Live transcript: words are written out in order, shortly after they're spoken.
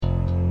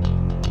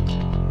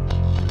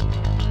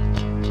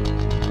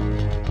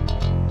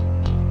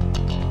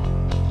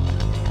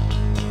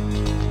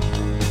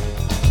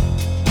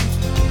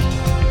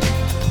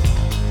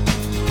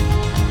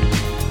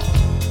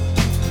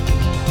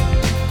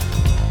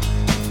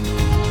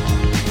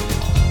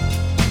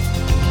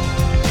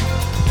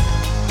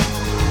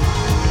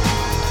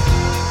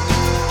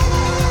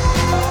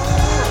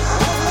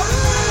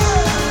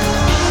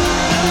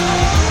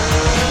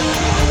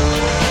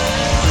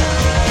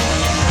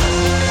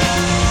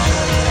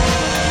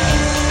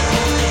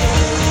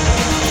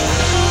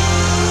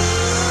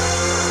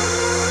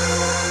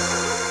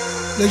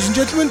Ladies and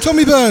gentlemen,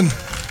 Tommy Byrne.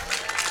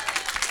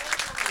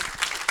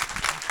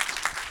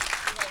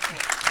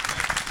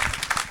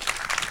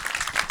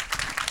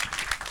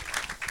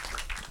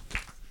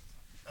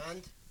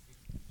 And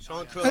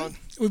Sean Cruan.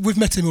 We've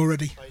met him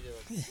already.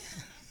 He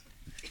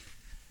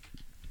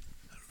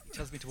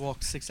tells me to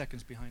walk 6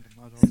 seconds behind him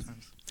at all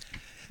times.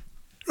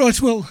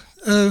 Right, well,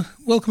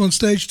 welcome on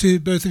stage to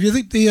both of you. I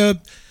think the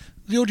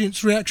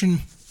audience reaction,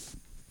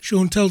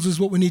 Sean, tells us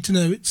what we need to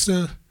know. It's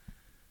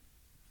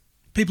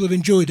people have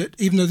enjoyed it,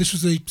 even though this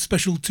was a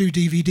special 2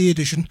 DVD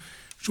edition,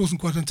 which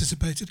wasn't quite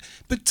anticipated.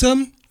 But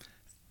Tommy,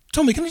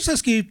 can I just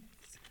ask you,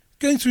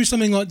 going through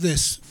something like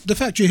this, the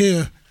fact you're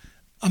here,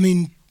 I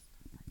mean,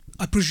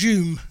 I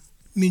presume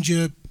means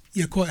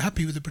you're quite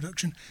happy with the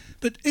production.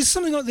 But is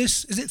something like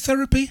this, is it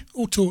therapy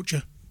or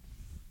torture?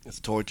 It's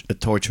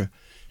torture.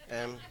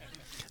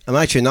 I'm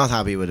actually not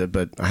happy with it,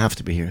 but I have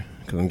to be here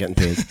because I'm getting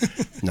paid.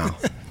 No,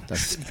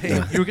 that's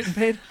No. You were getting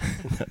paid?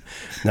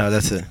 No,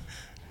 that's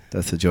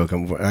a joke.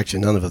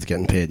 Actually, none of us are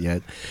getting paid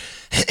yet.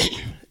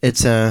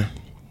 It's well,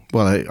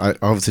 I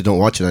obviously don't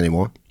watch it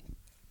anymore.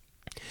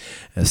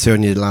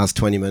 Certainly, the last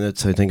 20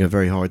 minutes I think are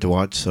very hard to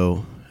watch.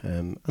 So,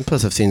 and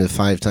plus I've seen it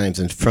 5 times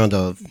in front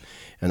of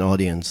an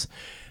audience.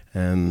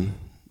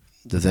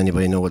 Does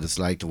anybody know what it's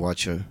like to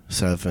watch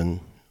yourself on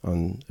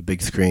a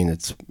big screen?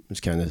 It's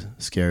kind of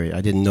scary.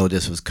 I didn't know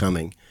this was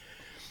coming.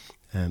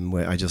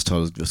 I just thought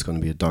it was just going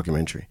to be a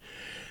documentary.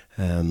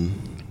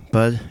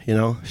 But you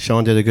know,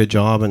 Sean did a good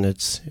job, and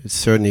it's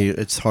certainly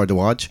hard to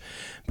watch,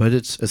 but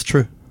it's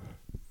true.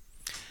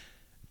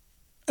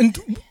 And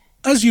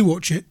as you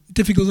watch it,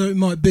 difficult though it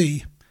might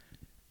be,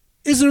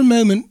 is there a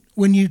moment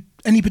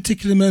any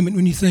particular moment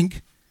when you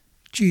think,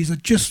 geez, I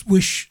just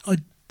wish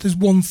there's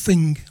one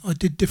thing I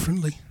did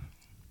differently?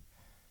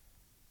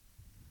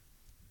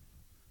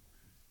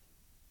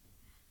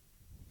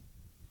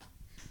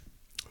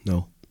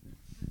 No.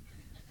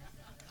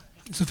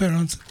 It's a fair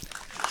answer.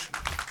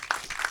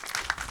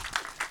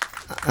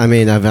 I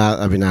mean, I've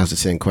been asked the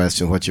same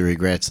question. What you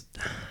regret?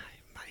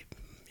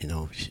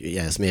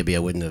 Yes, maybe I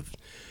wouldn't have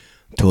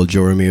told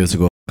Joe Ramirez to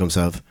go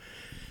himself.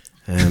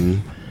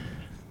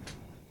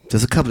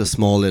 There's a couple of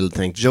small little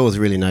things. Joe is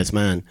a really nice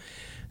man.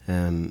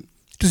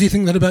 Does he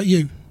think that about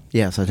you?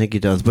 Yes, I think he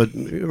does. But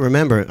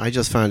remember, I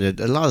just found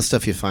it. A lot of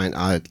stuff you find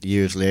out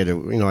years later.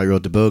 You know, I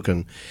wrote the book,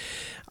 and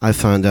I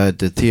found out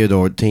the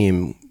Theodore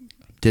team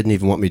didn't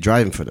even want me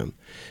driving for them.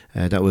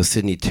 That was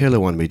Sidney Taylor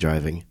wanted me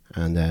driving,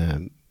 and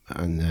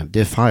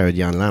they fired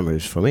Jan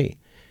Lammers for me.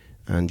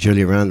 And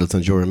Julia Randalls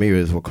and Joe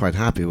Ramirez were quite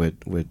happy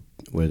with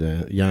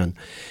Jan.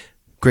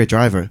 Great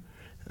driver.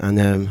 And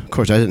of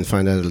course, I didn't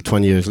find out until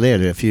 20 years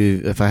later.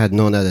 If I had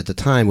known that at the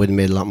time, it would have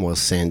made a lot more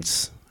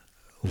sense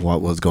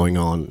what was going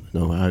on.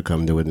 How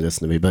come they wouldn't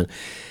listen to me? But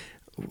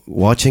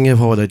watching it,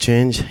 what would I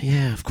change?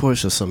 Yeah, of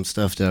course, there's some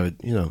stuff that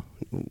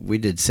we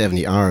did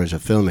 70 hours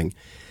of filming,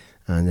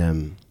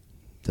 and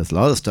there's a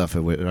lot of stuff I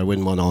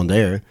wouldn't want on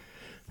there,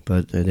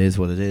 but it is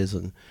what it is.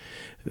 And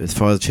as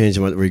far as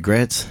changing what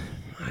regrets,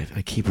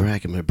 I keep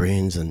racking my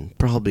brains, and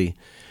probably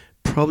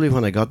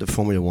when I got to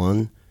Formula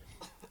One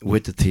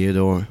with the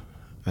Theodore,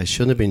 I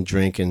shouldn't have been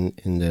drinking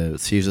in the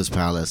Caesar's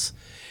Palace,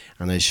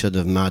 and I should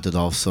have mounted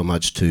off so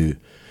much to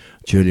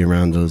Julia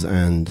Randalls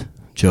and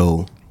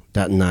Joe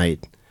that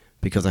night,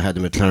 because I had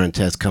the McLaren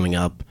test coming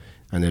up,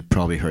 and it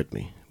probably hurt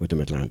me with the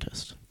McLaren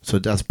test. So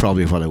that's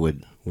probably what I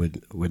would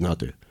not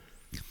do.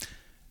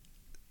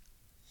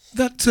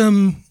 That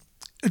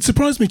it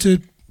surprised me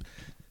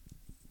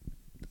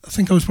I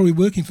think I was probably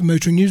working for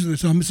Motoring News at the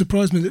time. It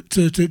surprised me that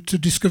to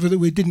discover that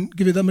we didn't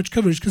give it that much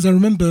coverage, because I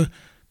remember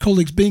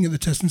colleagues being at the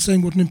test and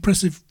saying what an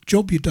impressive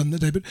job you'd done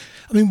that day. But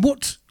I mean,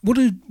 what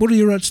are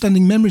your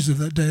outstanding memories of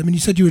that day? I mean, you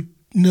said you were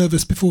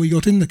nervous before you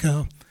got in the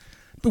car,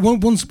 but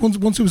once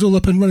it was all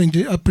up and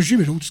running, I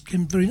presume it all just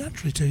came very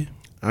naturally to you.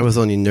 I was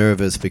only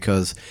nervous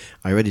because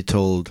I already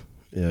told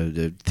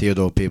the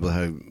Theodore people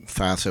how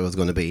fast I was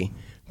going to be.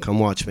 Come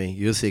watch me,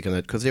 you'll see,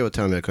 because they were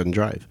telling me I couldn't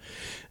drive.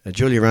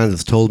 Julia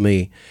Randalls told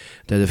me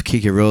that if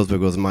Keke Rosberg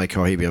was in my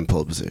car, he'd be in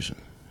pole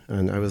position.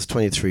 And I was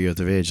 23 years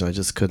of age, and I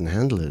just couldn't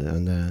handle it.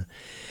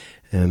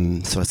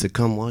 And so I said,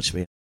 come watch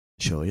me, I'll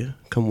show you,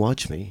 come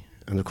watch me.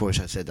 And of course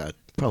I said that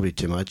probably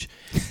too much.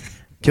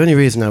 The only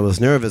reason I was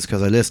nervous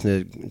because I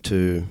listened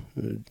to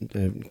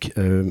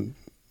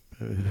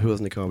who was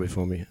in the car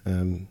before me?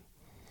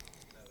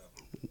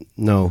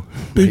 No.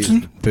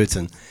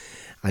 Boutsen.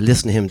 I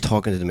listened to him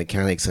talking to the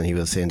mechanics, and he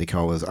was saying the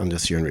car was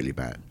understeering really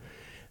bad.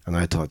 And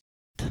I thought,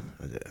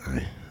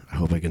 I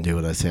hope I can do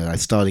what I said. I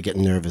started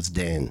getting nervous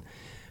then.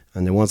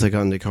 And then once I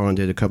got in the car and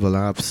did a couple of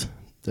laps,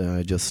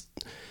 I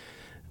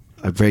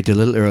braked a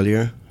little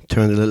earlier,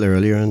 turned a little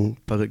earlier,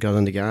 but it got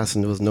on the gas,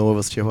 and there was no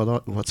oversteer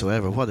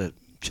whatsoever. What a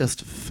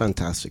just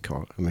fantastic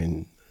car. I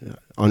mean,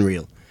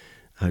 unreal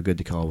how good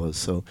the car was.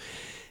 So,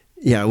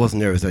 yeah, I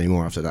wasn't nervous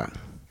anymore after that.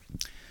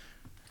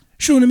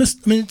 Sean,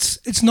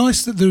 it's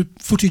nice that the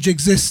footage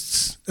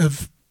exists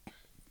of.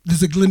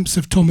 There's a glimpse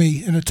of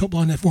Tommy in a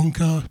top-line F1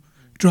 car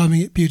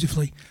driving it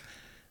beautifully.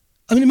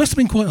 I mean, it must have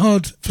been quite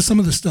hard for some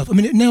of the stuff. I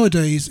mean,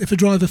 nowadays, if a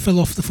driver fell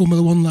off the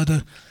Formula One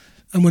ladder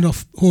and went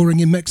off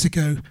whoring in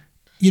Mexico,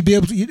 you'd be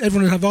able to.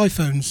 Everyone would have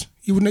iPhones.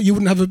 You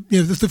wouldn't have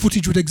the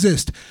footage would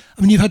exist.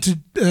 I mean, you've had to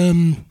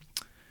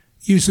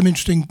use some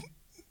interesting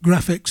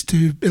graphics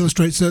to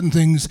illustrate certain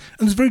things,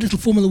 and there's very little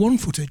Formula One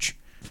footage.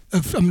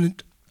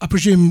 I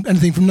presume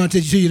anything from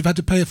 1982 you'd have had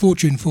to pay a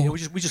fortune for.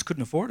 Yeah, we just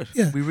couldn't afford it.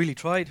 Yeah. We really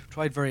tried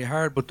very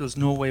hard, but there was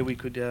no way we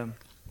could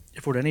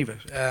afford any of it.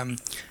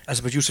 As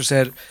the producer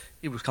said,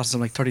 it was costing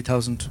something like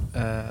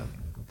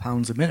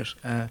 £30,000 a minute.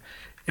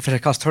 If it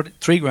had cost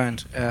 3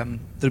 grand, there'd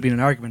have been an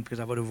argument because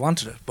I would have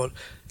wanted it. But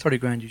 30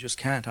 grand, you just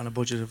can't on a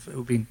budget of, it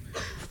would be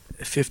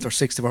a fifth or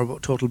sixth of our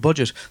total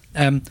budget.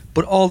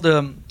 But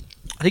I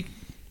think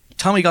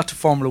Tommy got to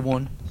Formula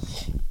One,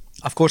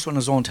 of course, on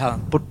his own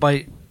talent, but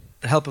by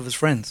the help of his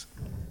friends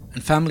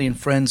and family and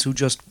friends who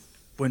just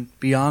went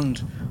beyond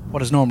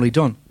what is normally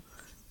done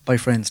by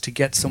friends to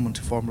get someone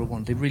to Formula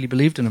One. They really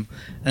believed in him.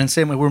 And in the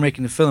same way we're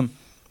making the film,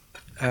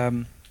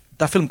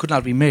 that film could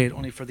not be made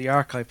only for the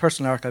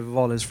personal archive of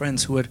all his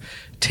friends who had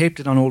taped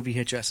it on old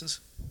VHSs,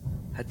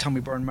 had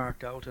Tommy Byrne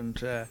marked out, and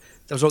that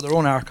was their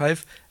own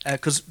archive.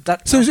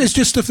 So it's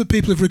just stuff that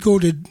people have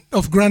recorded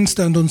off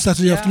grandstand on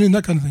Saturday afternoon,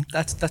 that kind of thing.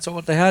 That's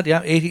all they had.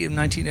 Yeah, 80 and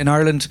 19 in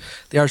Ireland,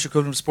 the Irish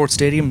equivalent of Sports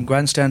Stadium,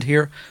 grandstand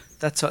here.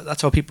 That's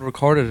how people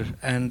recorded it,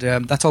 and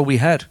that's all we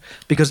had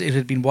because it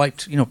had been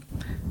wiped.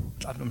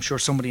 I'm sure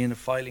somebody in a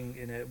filing,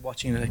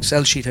 watching an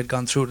Excel sheet, had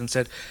gone through it and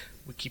said,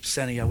 "We'll keep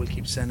Senna, we'll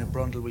keep Senna,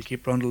 Brundle, we'll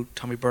keep Brundle,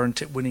 Tommy Byrne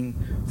winning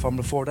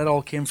Formula 4." That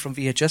all came from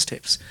VHS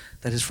tapes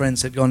that his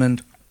friends had gone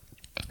and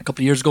a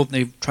couple of years ago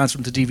they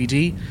transferred them to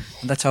DVD,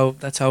 and that's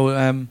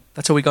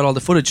how we got all the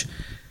footage.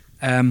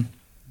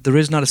 There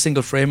is not a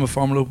single frame of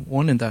Formula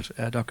 1 in that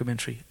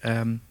documentary.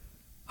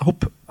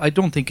 I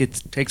don't think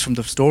it takes from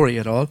the story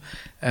at all.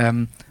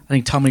 I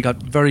think Tommy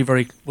got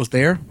was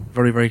there,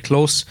 very, very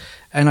close.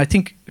 And I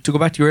think, to go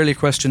back to your earlier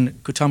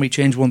question, could Tommy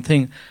change one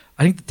thing?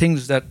 I think the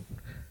things that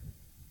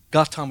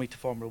got Tommy to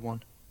Formula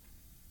One,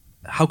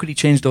 how could he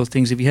change those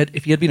things if he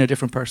had been a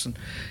different person?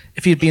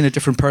 If he had been a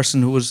different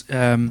person who was,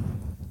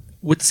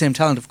 with the same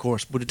talent, of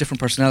course, but a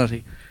different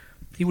personality,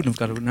 he wouldn't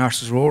have got an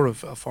arse's roar of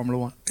Formula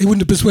One. He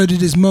wouldn't have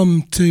persuaded his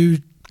mum to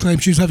claim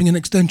she was having an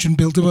extension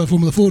built to a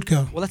Formula Ford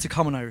car. Well, that's a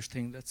common Irish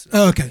thing.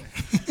 Okay.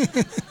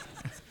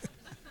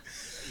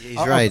 He's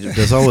right.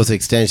 There's always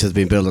extensions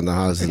being built in the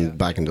house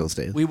back in those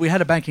days. We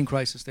had a banking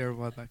crisis there a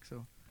while back.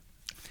 So,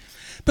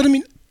 but I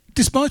mean,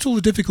 despite all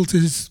the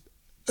difficulties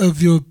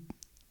of your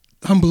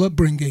humble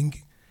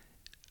upbringing,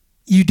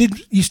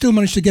 you still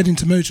managed to get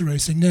into motor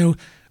racing. Now,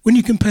 when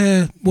you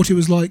compare what it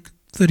was like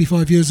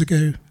 35 years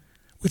ago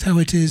with how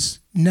it is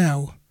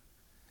now,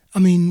 I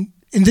mean,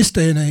 in this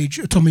day and age,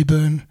 a Tommy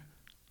Byrne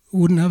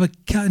wouldn't have a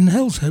cat in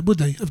hell's head, would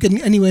they, of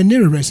getting anywhere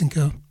near a racing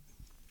car?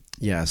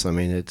 Yes, I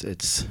mean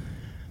it's.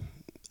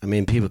 I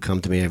mean, people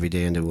come to me every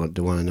day and they want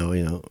to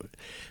know,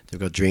 they've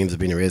got dreams of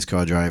being a race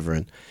car driver.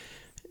 And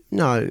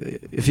no,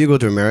 if you go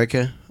to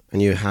America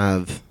and you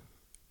have,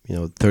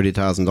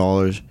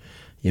 $30,000,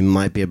 you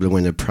might be able to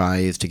win a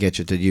prize to get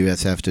you to the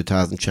USF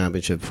 2000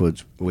 Championship,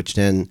 which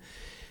then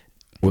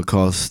will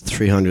cost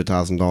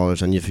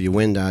 $300,000, and if you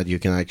win that, you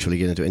can actually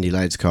get into Indy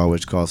Lights car,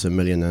 which costs $1.2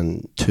 million,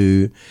 and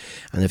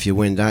if you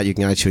win that, you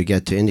can actually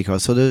get to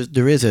IndyCar. So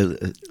there is a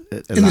in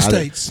ladder. The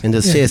States. In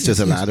the States, there's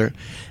a ladder.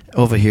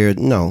 Over here,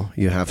 no,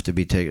 you have to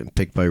be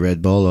picked by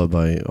Red Bull or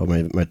by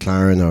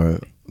McLaren or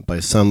by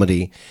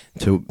somebody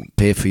to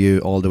pay for you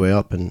all the way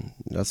up, and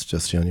that's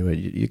just the only way.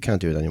 You can't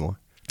do it anymore.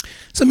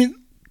 So I mean,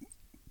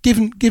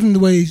 given the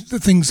way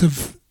that things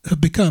have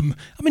become,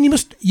 I mean,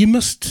 you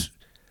must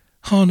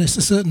harness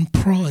a certain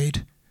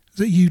pride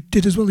that you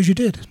did as well as you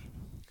did.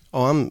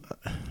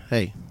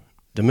 Hey,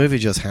 the movie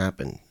just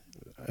happened.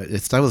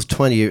 That was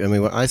 20 years. I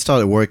mean, when I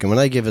started working, when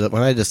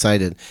I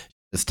decided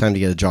it's time to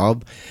get a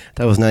job,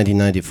 that was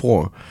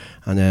 1994,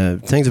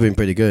 and things have been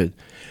pretty good.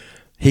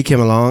 He came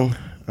along,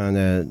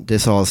 and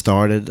this all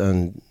started,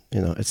 and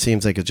it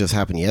seems like it just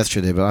happened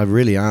yesterday, but I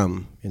really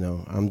am.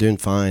 I'm doing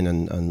fine,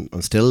 and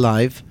I'm still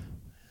alive,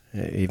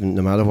 even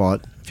no matter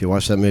what. If you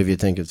watch that movie, you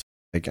think it's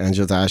like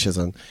Angela's Ashes,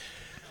 and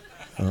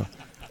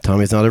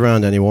Tommy's not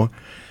around anymore.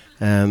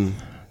 That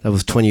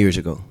was 20 years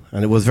ago,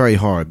 and it was very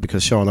hard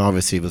because Sean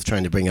obviously was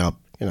trying to bring up,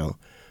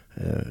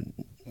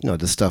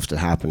 the stuff that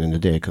happened in the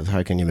day. Because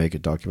how can you make a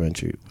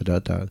documentary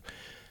without that?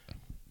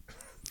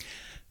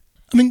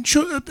 I mean,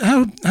 sure,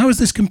 how is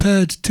this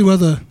compared to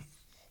other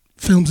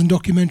films and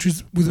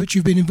documentaries with which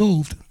you've been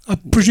involved? I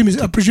presume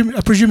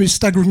it's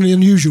staggeringly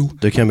unusual.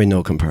 There can be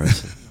no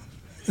comparison.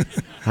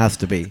 Has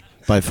to be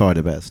by far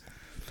the best.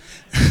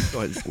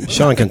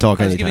 Sean can talk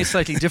anytime. I was giving a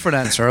slightly different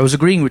answer. I was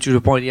agreeing with you to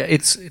the point. Yeah,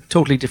 it's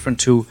totally different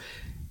to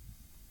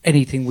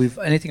anything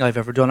I've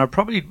ever done.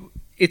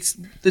 This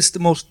is the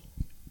most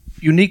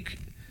unique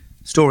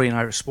story in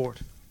Irish sport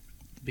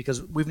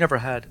because we've never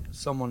had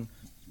someone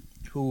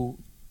who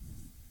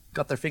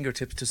got their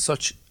fingertips to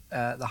such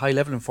the high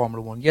level in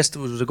Formula One. Yes,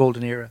 there was a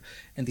golden era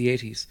in the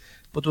 80s,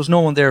 but there was no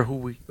one there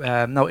who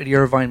now Eddie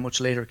Irvine much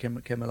later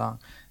came along.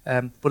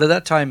 But at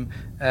that time.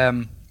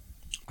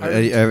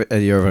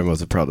 Eddie Irvine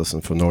was a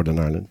Protestant from Northern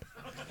Ireland.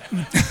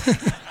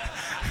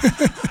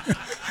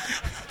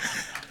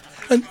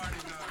 And,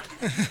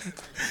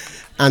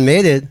 and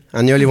made it,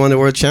 and nearly won the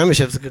World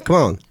Championships. Come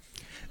on.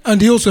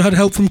 and he also had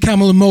help from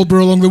Camel and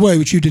Marlborough along the way,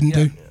 which you didn't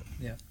do.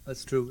 Yeah,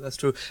 that's true. That's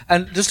true.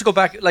 And just to go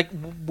back, like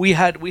we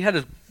had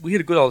a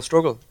good old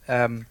struggle,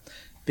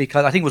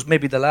 because I think it was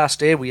maybe the last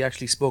day we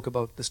actually spoke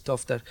about the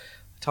stuff that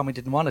Tommy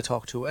didn't want to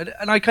talk to, and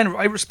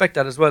I respect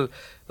that as well.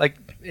 Like,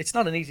 it's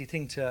not an easy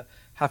thing to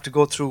have to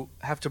go through,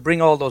 have to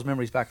bring all those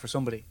memories back for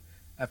somebody,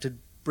 have to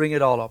bring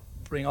it all up,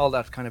 bring all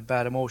that kind of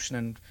bad emotion,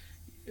 and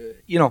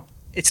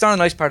it's not a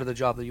nice part of the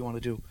job that you want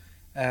to do.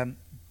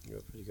 You're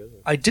pretty good.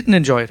 I didn't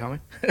enjoy it, Tommy,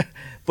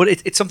 but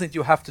it's something that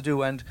you have to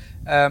do, and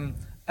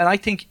I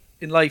think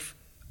in life,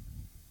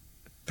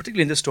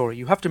 particularly in this story,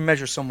 you have to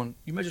measure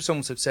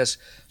someone's success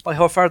by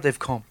how far they've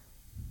come.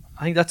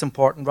 I think that's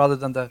important rather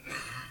than the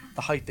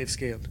height they've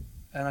scaled.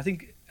 And I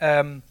think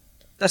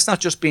that's not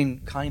just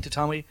being kind to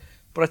Tommy,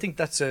 but I think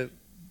that's a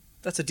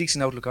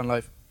decent outlook on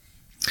life.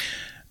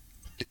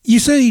 You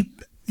said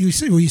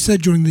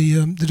during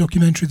the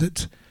documentary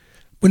that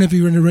whenever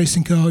you were in a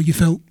racing car, you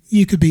felt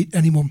you could beat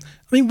anyone.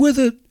 I mean, were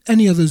there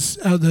any others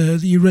out there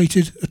that you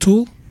rated at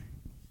all?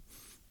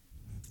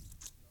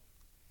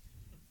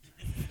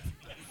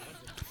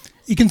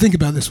 You can think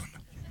about this one.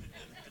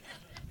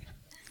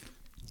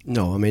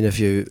 No, I mean, if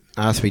you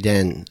asked me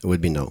then, it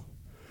would be no.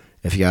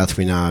 If you ask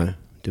me now,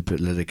 the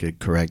politically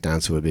correct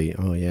answer would be,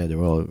 oh yeah,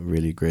 they're all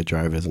really great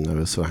drivers, and I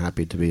was so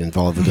happy to be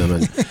involved with them,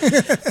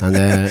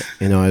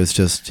 and I was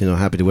just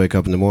happy to wake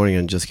up in the morning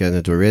and just get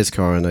into a race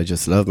car, and I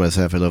just love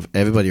myself. I love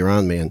everybody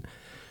around me,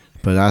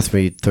 but ask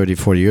me 30,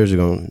 40 years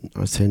ago,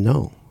 I'd say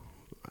no.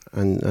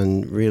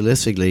 And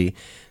realistically,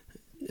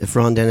 if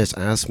Ron Dennis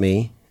asked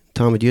me,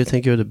 Tommy, do you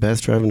think you're the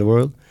best driver in the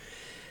world?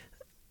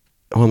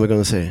 What am I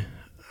going to say?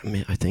 I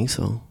mean, I think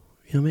so.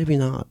 Maybe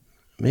not.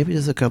 Maybe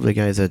there's a couple of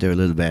guys out there a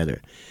little better.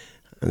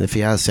 And if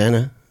he asked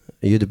Senna,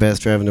 are you the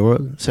best driver in the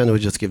world? Senna would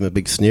just give him a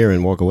big sneer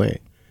and walk away.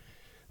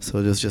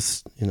 So there's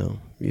just,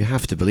 you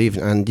have to believe.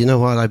 And you know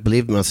what? I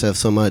believe in myself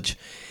so much,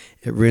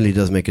 it really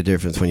does make a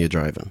difference when you're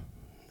driving.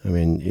 I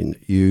mean,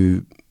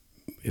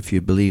 if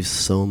you believe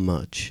so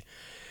much,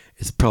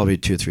 it's probably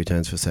 2 or 3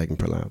 times per second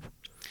per lap.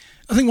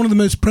 I think one of the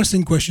most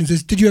pressing questions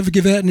is, did you ever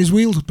give Ayrton his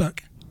wheels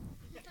back?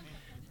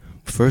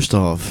 First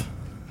off,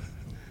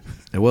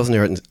 it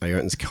wasn't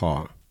Ayrton's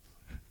car.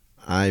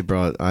 I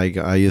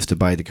used to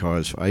buy the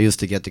cars. I used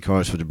to get the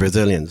cars for the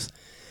Brazilians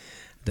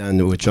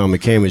down with John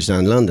McCambridge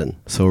down in London.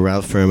 So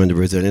Ralph Furman, the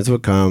Brazilians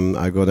would come.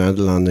 I'd go down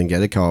to London,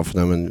 get a car for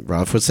them, and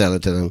Ralph would sell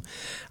it to them,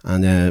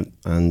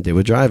 and they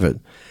would drive it.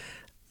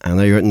 And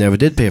Ayrton never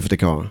did pay for the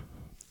car.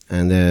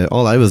 And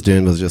all I was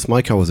doing was just,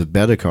 my car was a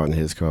better car than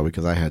his car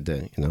because I had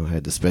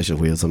the special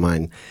wheels of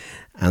mine.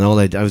 And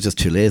I was just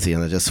too lazy,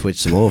 and I just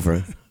switched them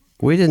over.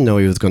 We didn't know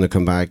he was going to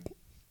come back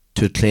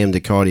to claim the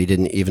car he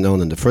didn't even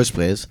own in the first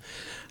place.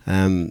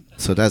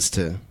 So that's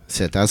to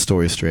set that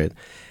story straight.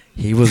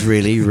 He was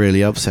really,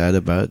 really upset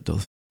about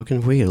those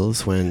fucking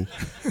wheels when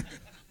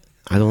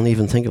I don't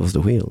even think it was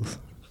the wheels.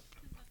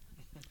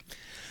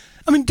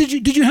 I mean,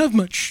 did you have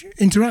much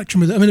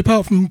interaction with it? I mean,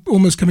 apart from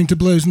almost coming to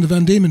blows in the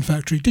Van Diemen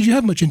factory, did you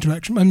have much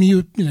interaction? I mean, you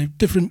were,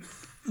 different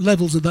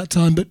levels at that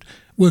time, but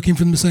working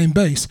from the same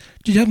base.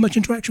 Did you have much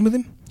interaction with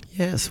him?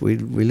 Yes, we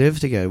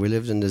lived together. We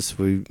lived in this.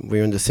 We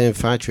were in the same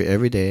factory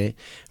every day.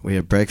 We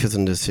had breakfast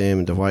in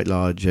the White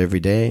Lodge every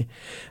day.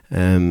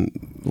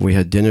 We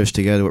had dinners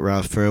together with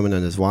Ralph Furman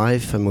and his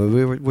wife, and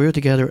we were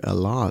together a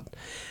lot.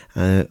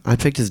 I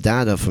picked his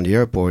dad up from the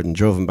airport and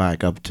drove him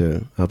back up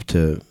to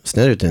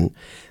Snetterton.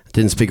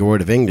 Didn't speak a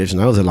word of English,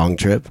 and that was a long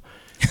trip.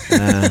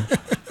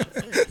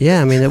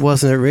 Yeah, I mean, it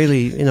wasn't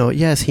really.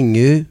 Yes, he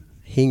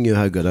knew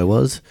how good I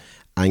was.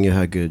 I knew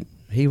how good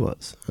he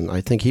was, and I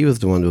think he was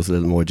the one who was a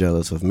little more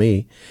jealous of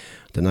me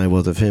than I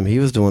was of him. He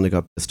was the one that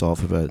got pissed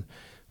off about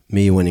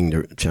me winning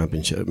the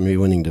championship, me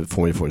winning the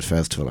 44th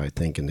festival, I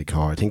think, in the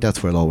car. I think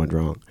that's where it all went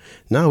wrong.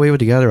 No, we were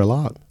together a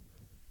lot,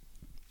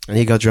 and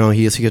he got drunk.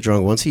 He used to get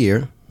drunk once a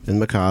year in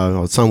Macau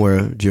or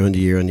somewhere during the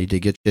year, and he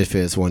did get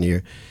shit-faced one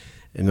year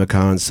in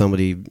Macau, and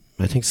somebody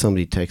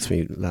texted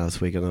me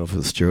last week, I don't know if it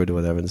was Stuart or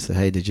whatever, and said,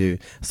 hey,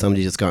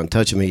 somebody just got in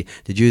touch with me,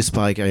 did you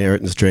spike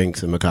Ayrton's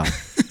drinks in Macau?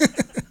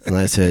 And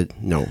I said,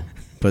 no.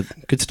 But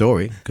good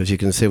story, because you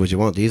can say what you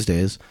want these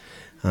days.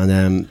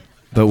 And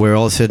but we're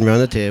all sitting around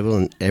the table,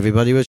 and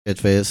everybody was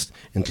shit-faced,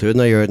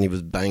 including Ayrton. He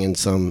was banging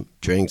some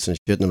drinks and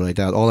shitting them like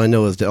that. All I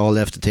know is they all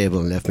left the table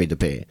and left me to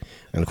pay.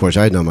 And of course,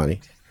 I had no money.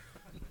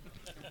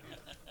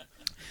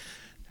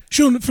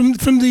 Sean, from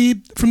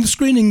the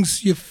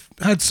screenings you've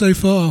had so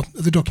far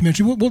of the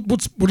documentary,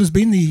 what has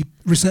been the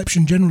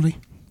reception generally?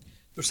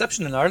 The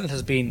reception in Ireland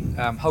has been,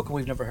 how come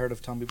we've never heard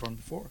of Tommy Byrne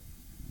before?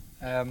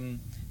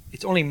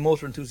 It's only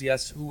motor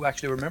enthusiasts who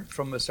actually remember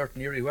from a certain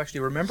era who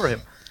actually remember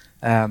him.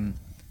 And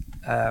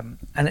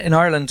in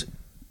Ireland,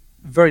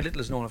 very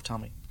little is known of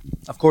Tommy.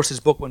 Of course,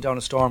 his book went down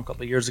a storm a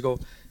couple of years ago,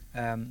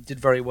 did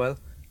very well.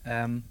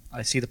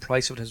 I see the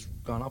price of it has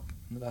gone up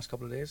in the last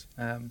couple of days.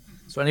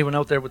 So anyone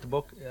out there with the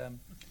book,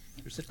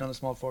 you're sitting on a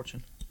small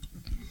fortune.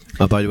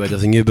 Oh, by the way,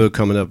 there's a new book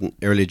coming up in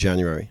early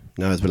January.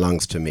 Now it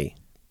belongs to me.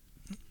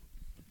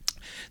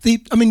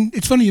 I mean,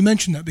 it's funny you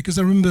mentioned that because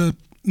I remember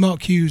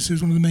Mark Hughes,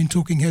 who's one of the main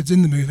talking heads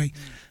in the movie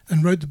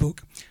and wrote the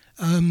book.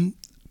 I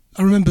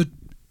remember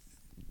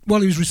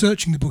while he was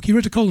researching the book, he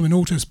wrote a column in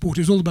Autosport. It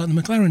was all about the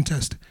McLaren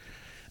test.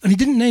 And he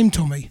didn't name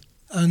Tommy.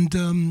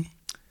 And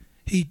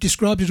he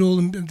described it all,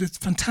 and this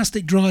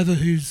fantastic driver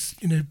who's,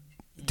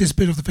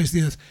 disappeared off the face of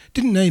the earth,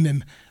 didn't name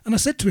him. And I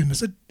said to him,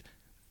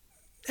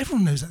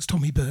 everyone knows that's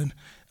Tommy Byrne.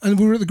 And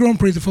we were at the Grand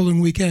Prix the following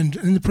weekend,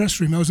 and in the press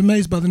room, I was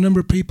amazed by the number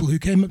of people who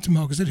came up to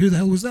Mark and said, who the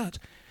hell was that?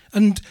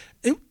 And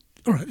it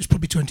was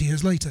probably 20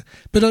 years later.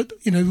 But,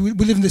 we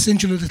live in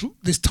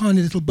this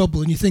tiny little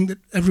bubble, and you think that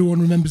everyone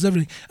remembers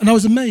everything. And I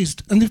was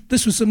amazed. And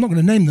this was, I'm not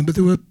going to name them, but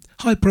there were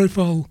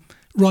high-profile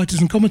writers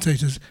and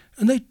commentators,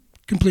 and they'd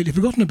completely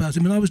forgotten about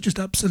him. And I was just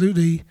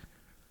absolutely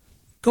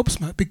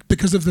gobsmacked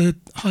because of the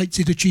heights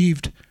he'd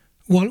achieved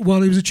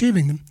while he was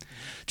achieving them.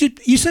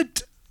 You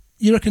said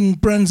you reckon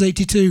Brands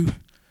 82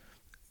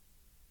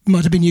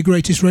 might have been your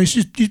greatest race.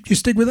 You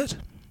stick with it?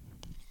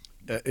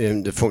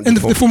 In the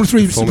Formula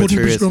 3 supporting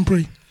British Grand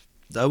Prix.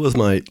 That was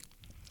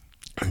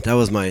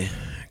my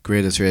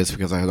greatest race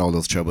because I had all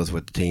those troubles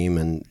with the team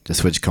and to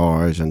switch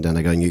cars, and then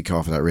I got a new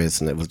car for that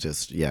race, and it was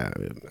just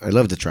I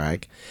loved the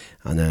track,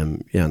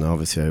 and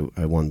obviously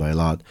I won by a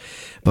lot.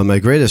 But my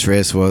greatest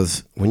race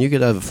was when you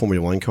get out of a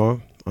Formula 1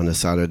 car on a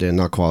Saturday and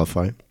not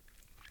qualify,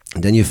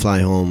 and then you fly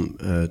home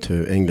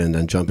to England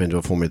and jump into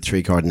a Formula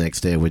 3 car the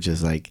next day, which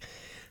is like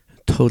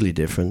totally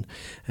different.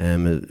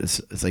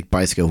 It's like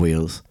bicycle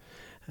wheels.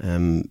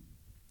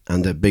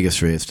 And the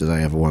biggest race that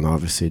I ever won,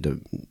 obviously,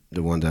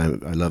 the one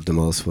that I loved the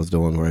most was the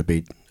one where I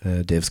beat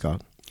Dave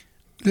Scott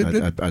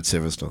at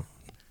Silverstone.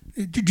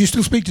 Did you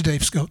still speak to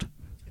Dave Scott?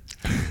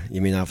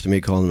 You mean after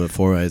me calling him a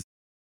four-eyed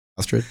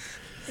bastard?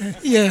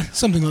 Yeah,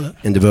 something like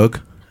that. In the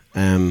book,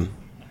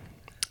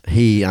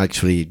 he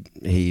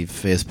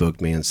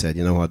Facebooked me and said,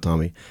 you know what,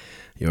 Tommy,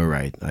 you're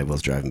right, I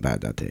was driving bad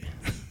that day.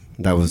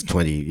 That was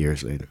 20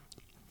 years later.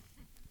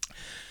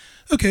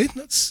 Okay,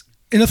 that's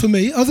enough for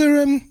me. Are there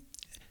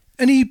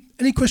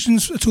any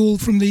questions at all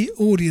from the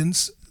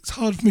audience? It's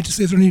hard for me to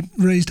see if there are any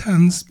raised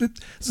hands, but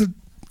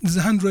there's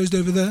a hand raised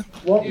over there.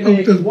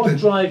 What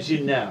drives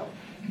you now?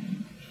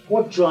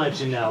 What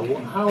drives you now?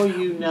 How are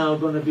you now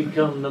going to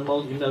become the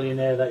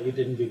multi-millionaire that you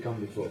didn't become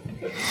before?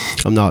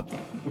 I'm not.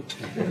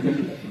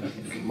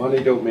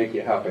 Money don't make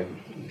you happy.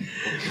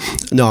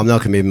 No, I'm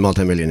not going to be a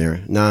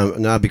multi-millionaire. Now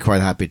I'd be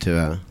quite happy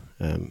to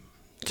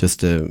just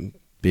to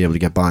be able to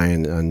get by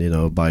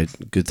and buy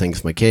good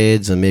things for my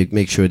kids and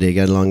make sure they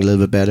get along a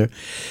little bit better.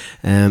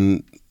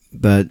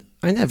 But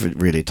I never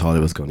really thought I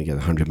was going to get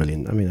 100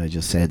 million. I mean, I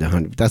just said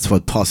 100. That's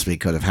what possibly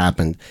could have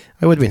happened.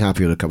 I would have been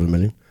happy with a couple of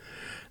million.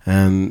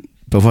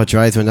 But what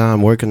drives me now,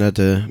 I'm working at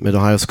the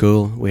Mid-Ohio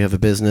School. We have a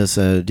business,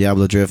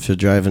 Diablo Drift, a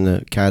driving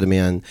academy,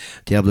 and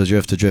Diablo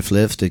Drift, a drift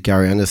lift that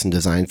Gary Anderson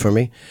designed for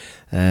me.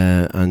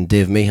 And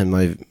Dave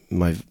Meehan,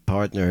 my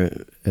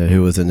partner,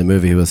 who was in the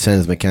movie, who was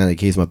Sen's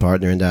mechanic, he's my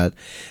partner in that.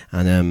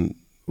 And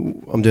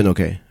I'm doing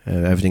okay.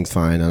 Everything's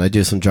fine. And I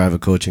do some driver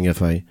coaching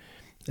if I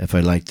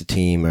like the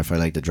team or if I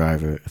like the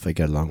driver, if I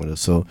get along with it.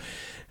 So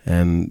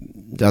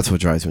that's what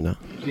drives me now.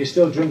 Do you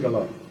still drink a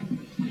lot?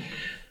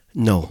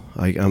 No,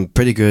 I'm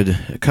pretty good.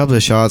 A couple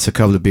of shots, a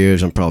couple of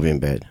beers, I'm probably in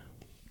bed.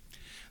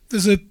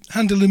 There's a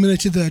hand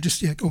illuminated there.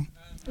 Go on.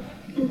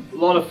 A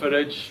lot of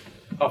footage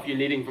of you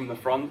leading from the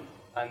front,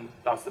 and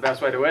that's the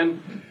best way to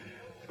win.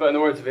 But in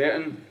the words of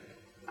Aiton,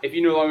 if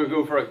you no longer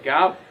go for a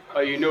gap,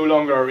 are you no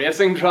longer a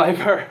racing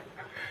driver?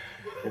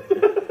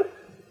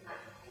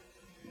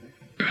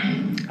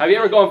 Have you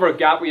ever gone for a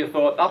gap where you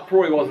thought, that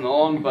probably wasn't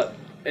on, but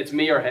it's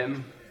me or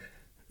him?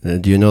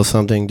 Do you know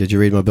something? Did you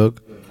read my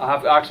book? I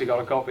have actually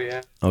got a copy,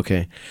 yeah.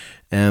 Okay.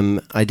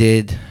 I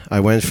did. I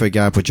went for a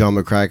gap with John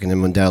McCracken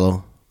in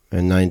Mondello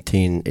in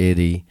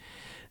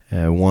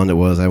 1981 it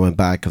was. I went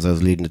back because I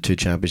was leading the 2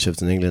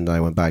 championships in England. I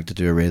went back to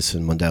do a race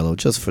in Mondello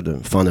just for the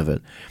fun of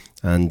it.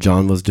 And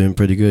John was doing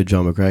pretty good,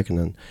 John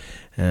McCracken.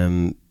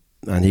 And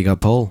he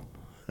got pole.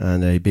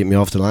 And he beat me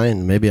off the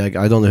line. Maybe,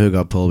 I don't know who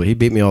got pole, but he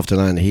beat me off the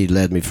line. And he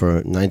led me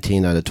for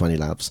 19 out of 20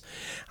 laps.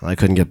 And I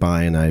couldn't get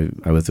by, and I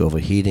was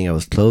overheating. I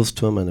was close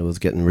to him, and it was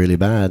getting really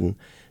bad. And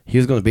he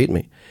was going to beat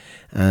me.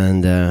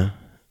 And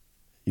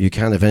you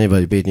can't have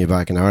anybody beating you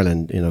back in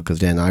Ireland, because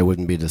then I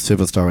wouldn't be the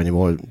superstar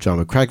anymore. John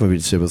McCracken would be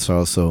the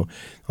superstar. So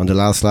on the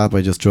last lap,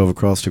 I just drove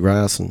across the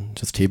grass and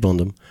just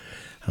T-boned him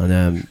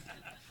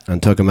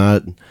and took him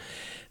out.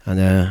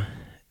 And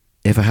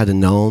if I had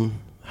known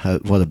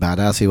what a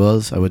badass he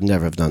was, I would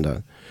never have done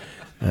that.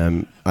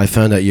 I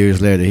found out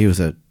years later he was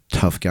a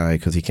tough guy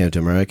because he came to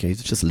America.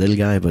 He's just a little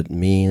guy, but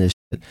mean as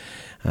shit.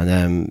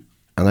 And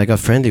I got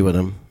friendly with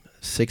him.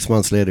 6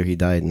 months later, he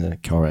died in a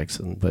car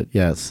accident. But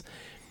yes,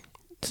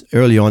 it's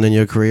early on in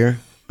your career,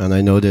 and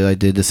I know that I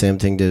did the same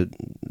thing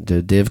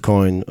to Dave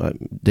Coyne.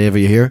 Dave, are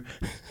you here?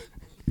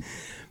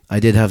 I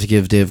did have to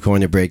give Dave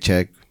Coyne a brake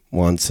check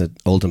once at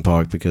Oulton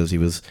Park because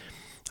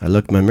I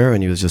looked in my mirror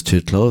and he was just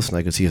too close, and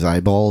I could see his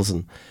eyeballs,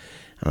 and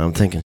I'm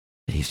thinking,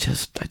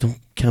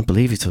 can't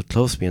believe he's so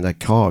close to me in that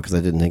car, because I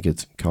didn't think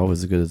its car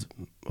was as good as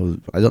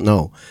I don't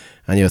know.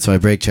 Anyway, so I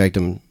brake checked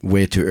him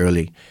way too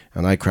early,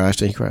 and I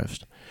crashed, and he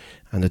crashed.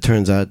 And it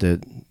turns out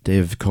that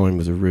Dave Coyne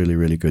was a really,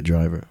 really good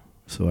driver.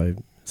 So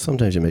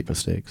sometimes you make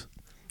mistakes.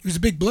 He was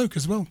a big bloke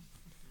as well.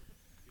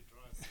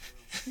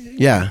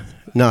 Yeah.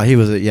 No, he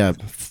was a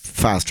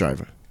fast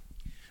driver.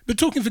 But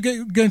talking for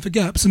going for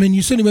gaps, I mean,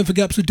 you certainly went for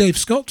gaps with Dave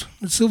Scott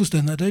at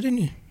Silverstone that day, didn't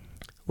you?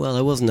 Well,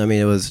 I wasn't. I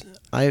mean, it was.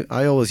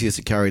 I always used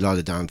to carry a lot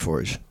of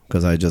downforce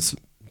because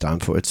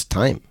it's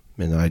time.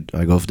 I mean,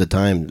 I go for the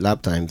time,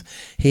 lap times.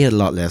 He had a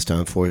lot less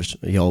downforce.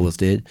 He always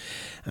did.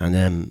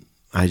 And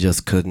I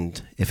just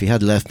couldn't. If he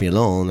had left me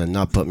alone and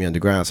not put me on the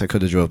grass, I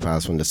could have drove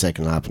past him the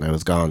second lap and I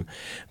was gone.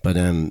 But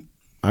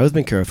I was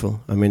being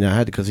careful. I mean, I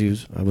had to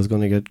because I was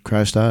going to get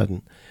crashed out.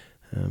 And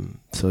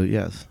so,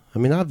 yes. I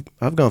mean,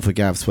 I've gone for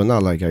gaps, but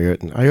not like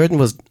Ayrton. Ayrton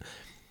was...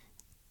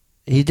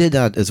 He did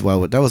that as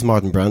well. That was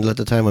Martin Brundle at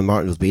the time when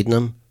Martin was beating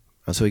him.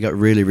 And so he got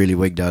really, really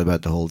wigged out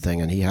about the whole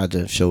thing. And he had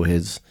to show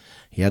his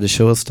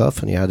stuff,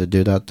 and he had to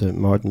do that to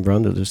Martin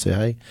Brundle to say,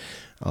 hey,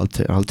 I'll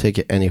take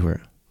you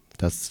anywhere.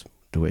 That's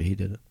the way he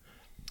did it.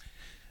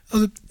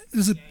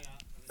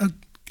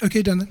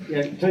 Okay, Dan.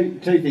 Yeah,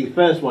 two things.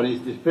 First one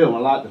is this film. I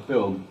like the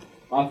film.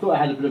 I thought it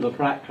had a bit of a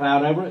black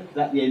cloud over it.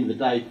 At the end of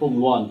the day,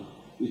 Formula 1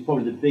 is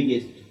probably the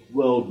biggest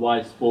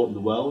worldwide sport in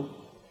the world.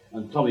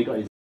 And Tommy got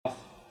his ass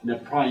in a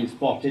prime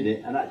spot in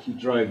it and actually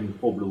drove in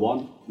Formula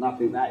 1. And I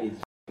think that is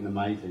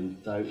amazing.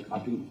 So I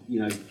think,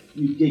 you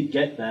did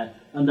get there.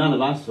 And none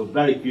of us, or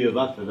very few of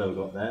us, have ever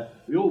got there.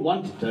 We all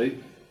wanted to,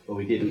 but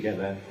we didn't get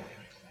there.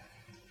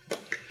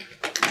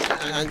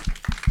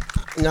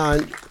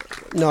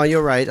 No,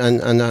 you're right.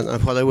 And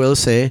what I will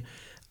say,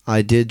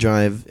 I did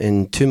drive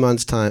in 2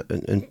 months' time.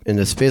 In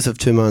the space of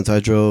 2 months, I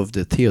drove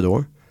the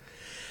Theodore,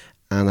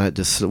 and I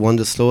just won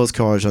the slowest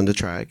cars on the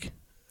track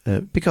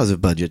because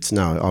of budgets.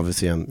 Now,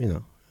 obviously, now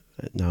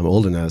I'm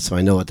older now, so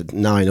I know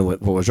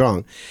what was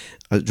wrong.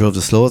 I drove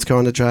the slowest car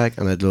on the track,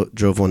 and I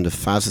drove one of the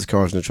fastest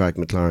cars on the track,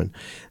 McLaren,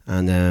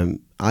 and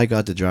I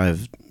got to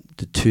drive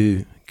the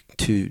two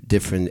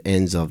different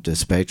ends of the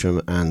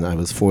spectrum, and I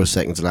was 4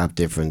 seconds a lap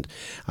different.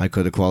 I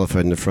could have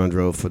qualified in the front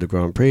row for the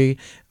Grand Prix,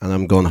 and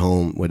I'm going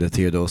home with a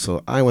Theodore.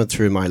 So I went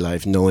through my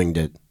life knowing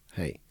that,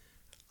 hey,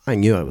 I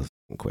knew I was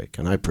quick,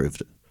 and I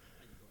proved it.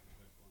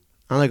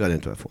 And I got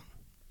into F1.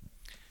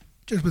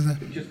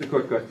 Just a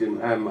quick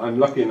question. I'm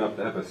lucky enough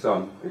to have a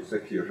son who's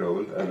 6 years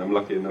old, and I'm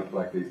lucky enough,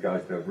 like these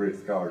guys, to have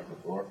raced cars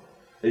before.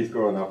 He's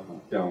grown up,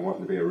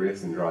 wanting to be a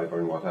racing driver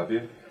and what have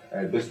you.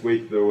 This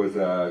week there was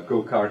a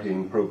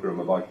go-karting program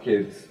about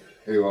kids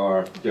who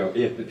are 8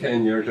 to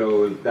 10 years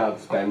old.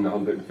 Dads spend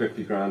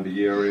 150 grand a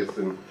year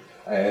racing.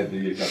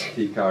 You've got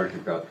T-cars,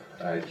 you've got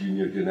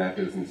junior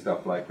Genettas and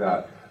stuff like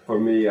that. For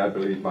me, I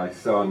believe my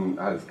son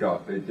has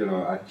got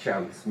a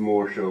chance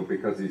more so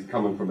because he's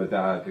coming from a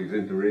dad who's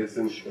into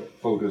racing. Sure.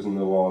 Photos on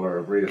the wall are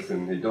of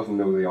racing. He doesn't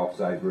know the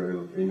offside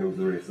rule. He knows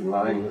the racing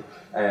line.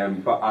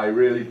 Mm-hmm. But I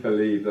really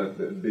believe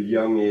that the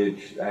young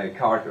age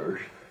karters,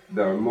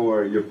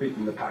 you're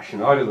beating the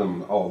passion out of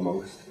them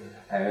almost,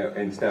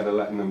 instead of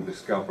letting them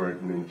discover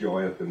it and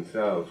enjoy it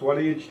themselves. What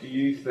age do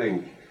you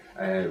think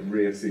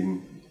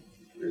racing,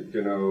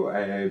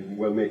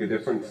 will make a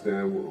difference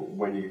to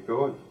when you get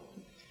going?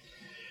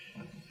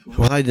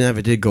 Well, I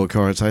never did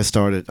go-karts. I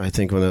started, I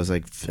think, when I was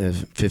like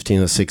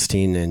 15 or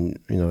 16 and,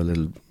 a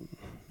little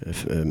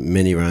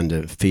mini around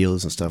the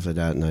fields and stuff like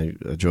that. And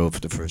I drove for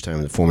the first time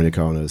in a Formula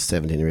car when I was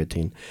 17 or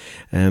 18.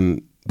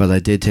 But I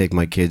did take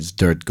my kids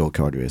dirt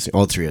go-kart racing,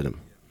 all 3 of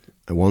them.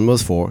 And one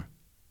was 4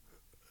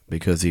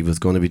 because he was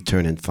going to be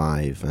turning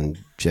 5. And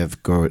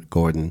Jeff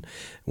Gordon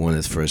won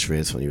his first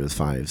race when he was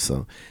 5.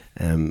 So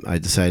I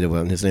decided,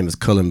 and his name is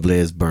Cullen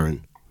Blaze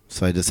Byrne.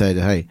 So I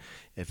decided, hey,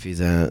 if he's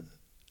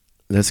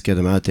let's get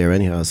him out there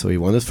anyhow. So he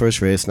won his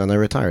first race, and then I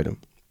retired him.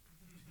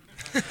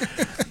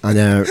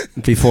 And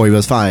before he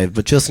was 5,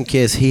 but just in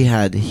case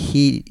and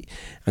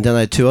then I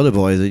had 2 other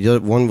boys. The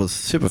other one was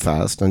super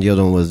fast, and the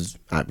other one was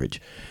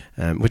average,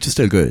 which is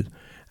still good.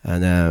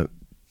 And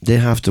they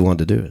have to want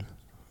to do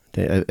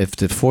it. If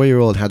the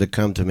 4-year-old had to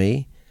come to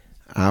me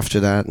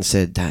after that and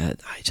said, "Dad,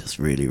 I just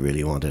really,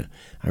 really want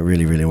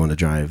to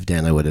drive,"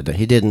 then I would have done.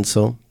 He didn't,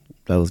 so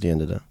that was the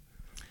end of that.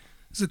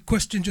 There's a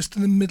question just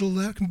in the middle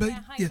there.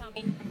 Hi,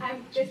 Tommy.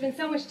 There's been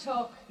so much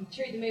talk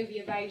through the movie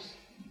about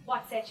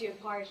what set you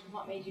apart and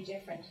what made you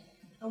different.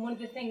 And one of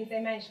the things they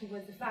mentioned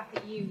was the fact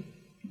that you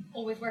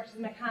always worked as a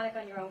mechanic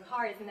on your own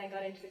cars and then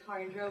got into the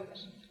car and drove it.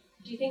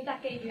 Do you think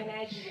that gave you an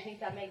edge, and do you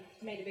think that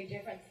made a big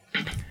difference?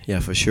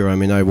 Yeah, for sure. I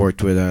mean, I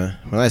worked with...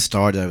 when I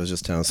started, I was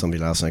just telling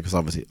somebody last night, because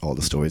obviously all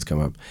the stories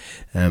come up.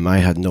 I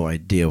had no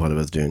idea what I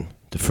was doing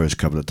the first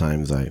couple of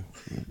times I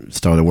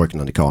started working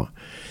on the car.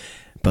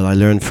 But I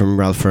learned from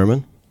Ralph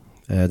Furman.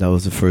 That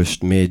was the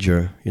first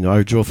major,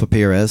 I drove for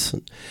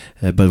PRS,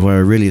 but where I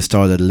really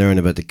started to learn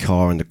about the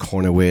car and the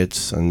corner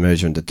weights and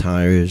measuring the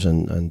tires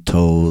and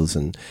toes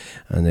and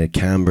the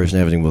cambers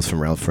and everything was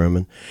from Ralph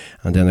Furman.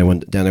 And then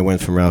I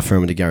went from Ralph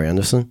Furman to Gary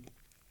Anderson,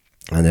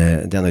 and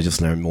then I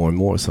just learned more and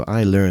more. So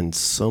I learned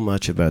so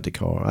much about the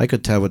car. I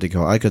could tell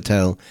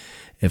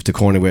if the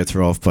corner weights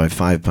were off by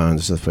 5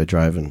 pounds just by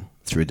driving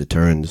through the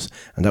turns,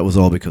 and that was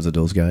all because of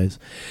those guys.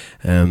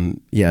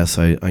 Yes,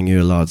 I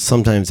knew a lot.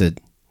 Sometimes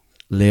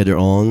later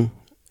on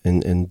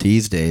in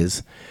these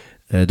days,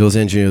 those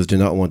engineers do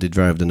not want the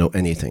driver to know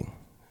anything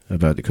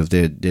about it, because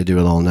they do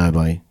it all now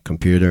by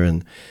computer,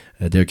 and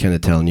they're kind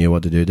of telling you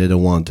what to do. They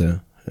don't want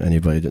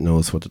anybody that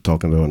knows what they're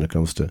talking about when it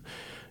comes to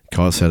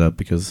car setup,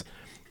 because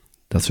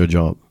that's their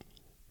job.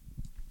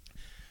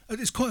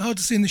 It's quite hard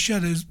to see in the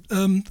shadows.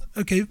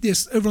 Okay,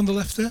 yes, over on the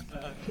left there.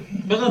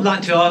 What I'd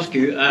like to ask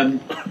you,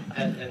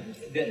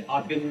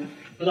 I've been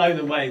blown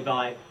away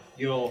by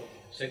your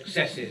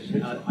successes.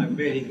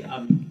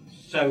 I'm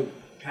so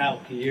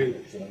proud for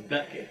you.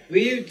 But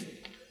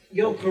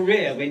your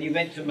career, when you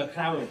went to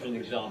McLaren, for an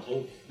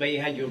example, where you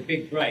had your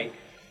big break,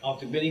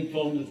 after winning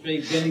Formula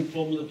 3, winning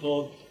Formula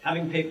 4,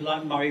 having people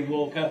like Murray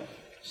Walker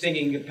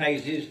singing your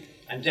praises,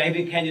 and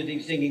David Kennedy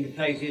singing your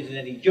praises, and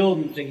Eddie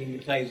Jordan singing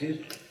your praises,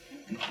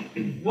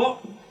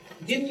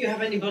 didn't you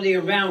have anybody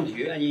around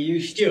you, and you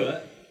used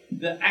Stuart,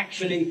 that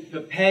actually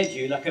prepared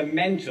you like a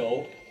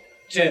mentor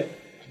to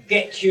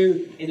get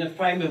you in a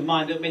frame of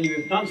mind that when you were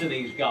in front of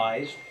these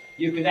guys,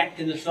 you could act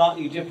in a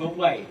slightly different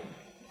way?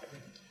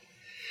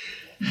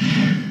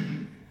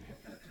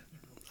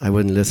 I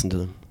wouldn't listen to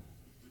them.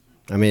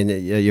 I mean,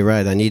 you're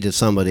right.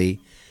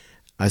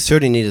 I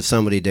certainly needed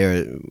somebody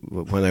there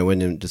when I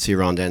went in to see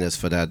Ron Dennis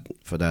for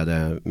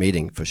that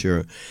meeting, for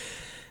sure.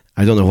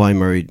 I don't know why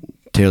Murray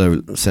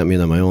Taylor sent me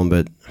on my own,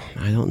 but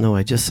I don't know.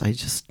 I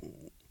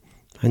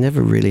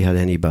never really had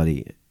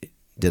anybody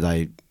that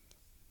I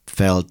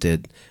felt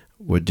that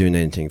were doing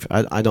anything.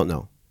 I don't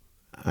know.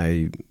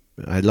 I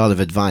had a lot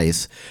of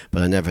advice,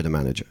 but I never had a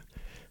manager.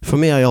 For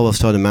me, I always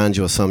thought a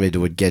manager was somebody that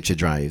would get you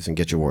drives and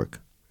get your work,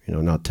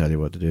 not tell you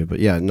what to do. But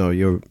yeah, no,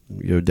 you're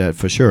dead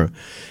for sure.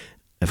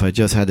 If I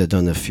just had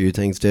done a few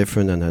things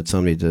different and had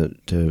somebody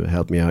to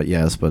help me out,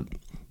 yes, but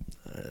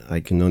I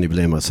can only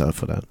blame myself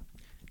for that.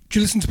 Do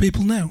you listen to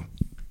people now?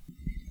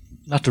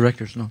 Not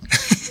directors, no.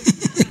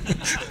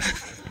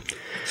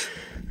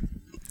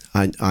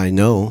 I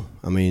know.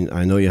 I mean,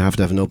 I know you have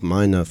to have an open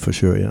mind now, for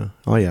sure. Yeah.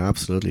 Oh yeah,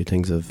 absolutely.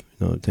 Things have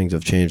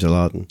changed a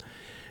lot, and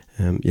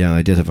yeah,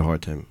 I did have a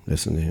hard time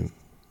listening to him.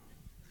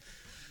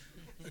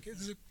 Okay,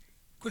 there's a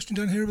question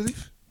down here, I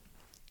believe.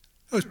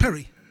 Oh, it's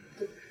Perry.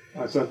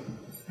 Hi, sir.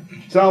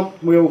 Tom,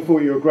 we all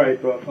thought you were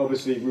great, but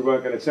obviously we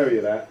weren't going to tell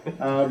you that.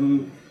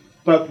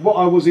 But what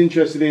I was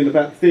interested in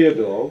about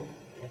Theodore,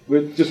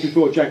 just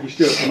before Jackie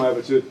Stewart came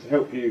over to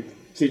help you,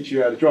 teach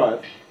you how to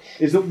drive,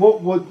 is that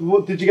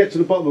what did you get to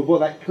the bottom of what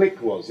that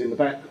click was in the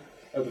back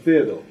of the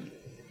Theodore?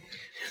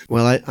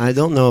 Well, I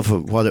don't know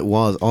what it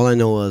was. All I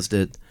know was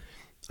that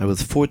I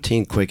was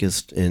 14th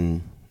quickest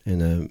in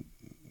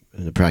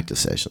a practice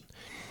session,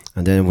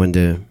 and then when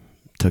they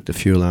took the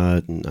fuel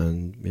out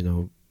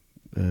and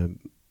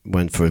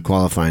went for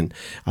qualifying,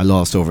 I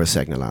lost over a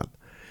second a lap.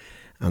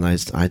 And I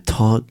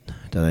thought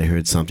that I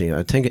heard something.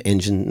 I think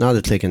engine, not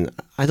a clicking.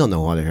 I don't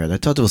know what I heard. I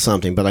thought there was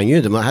something, but I knew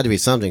there had to be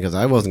something, because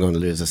I wasn't going to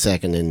lose a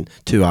second in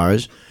 2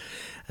 hours,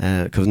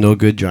 because no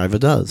good driver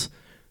does.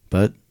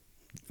 But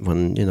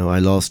when I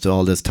lost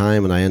all this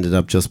time and I ended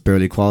up just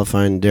barely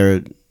qualifying,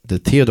 the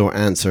Theodore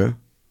answer,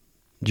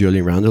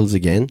 Julian Randall's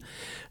again,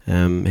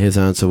 his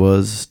answer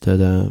was that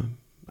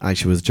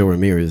actually it was Joe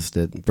Ramirez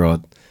that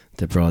brought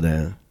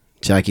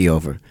Jackie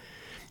over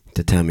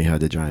to tell me how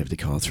to drive the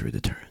car through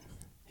the turn.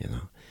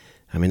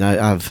 I mean,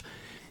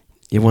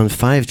 you won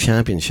 5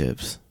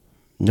 championships.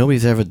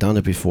 Nobody's ever done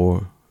it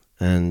before,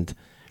 and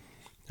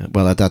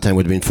well, at that time it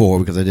would have been 4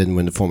 because I didn't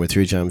win the Formula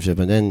 3 championship,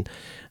 and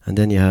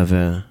then you have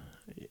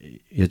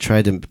you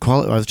tried to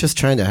I was just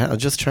trying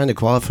to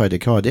qualify the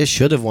car. They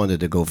should have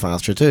wanted to go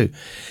faster too,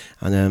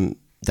 and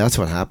that's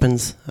what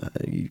happens.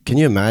 Can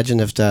you imagine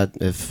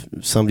if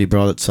somebody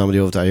brought somebody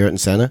over to Ayrton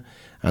Senna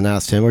and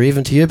asked him, or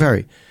even to you,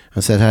 Barry,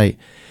 and said, "Hey,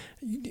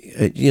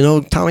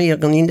 Tommy, you're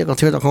going to need to go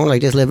through the corner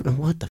like this.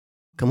 What the?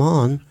 Come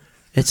on,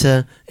 it's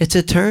a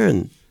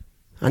turn,"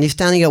 and he's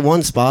standing at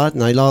one spot,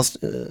 and I lost.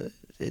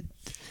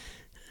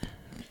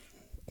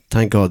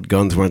 Thank God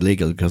guns weren't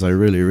legal, because I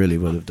really, really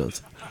would have done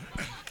so.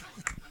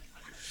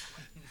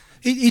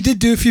 He did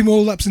do a few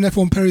more laps in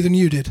F1, Perry, than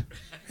you did.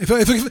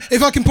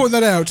 If I can point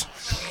that out,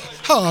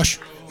 harsh.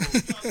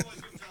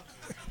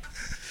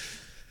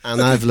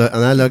 And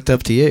I looked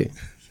up to you.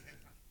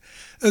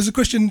 There's a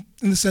question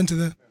in the centre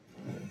there.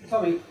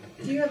 Tommy,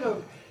 do you ever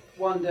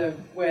wonder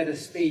where the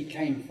speed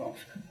came from?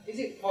 Is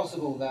it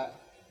possible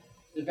that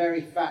the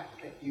very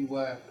fact that you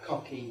were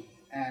cocky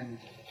and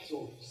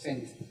sort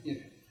of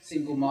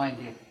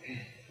single-minded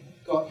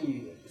got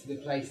you to the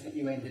place that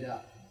you ended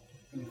up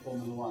in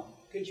Formula One?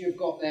 Could you have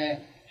got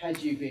there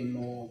had you been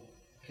more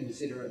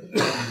considerate,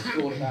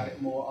 thought about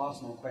it more,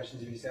 asked more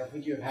questions of yourself?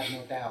 Would you have had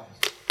more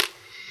doubts?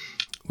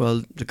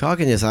 Well, the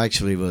cockiness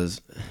actually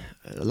was,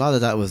 a lot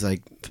of that was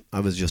like, I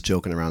was just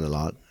joking around a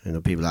lot.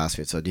 People ask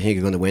me, "So do you think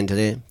you're going to win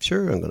today?"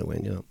 Sure, I'm going to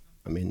win,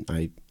 I mean,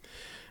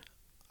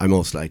 I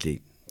most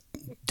likely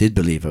did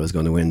believe I was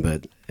going to win,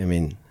 but I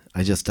mean,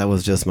 that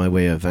was just my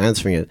way of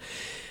answering it.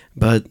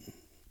 But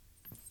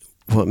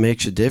what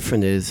makes you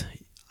different is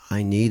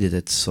I needed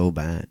it so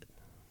bad.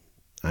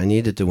 I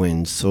needed to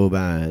win so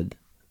bad,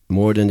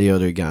 more than the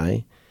other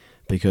guy,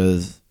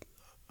 because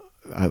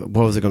what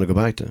was I going to go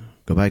back to?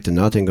 Go back to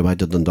nothing, go back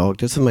to Dundalk?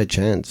 This is my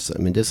chance. I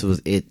mean, this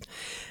was it.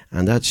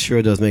 And that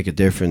sure does make a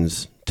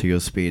difference to your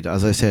speed.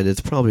 As I said,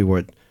 it's probably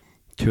worth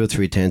 2 or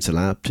 3 tenths a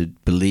lap to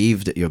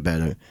believe that you're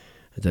better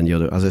than the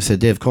other. As I said,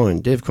 Dave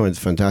Coyne's a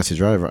fantastic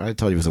driver. I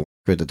thought he was a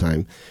at the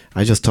time.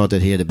 I just thought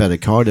that he had a better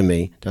car than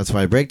me. That's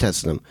why I brake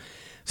tested him.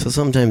 So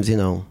sometimes,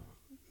 being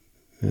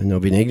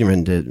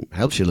ignorant, it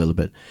helps you a little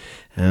bit.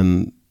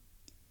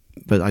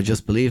 But I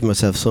just believed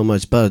myself so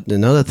much. But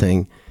another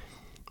thing,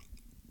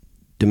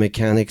 the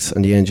mechanics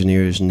and the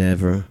engineers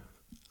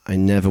I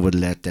never would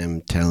let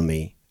them tell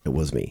me it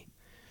was me.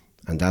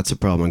 And that's a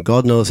problem. And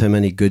God knows how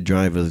many good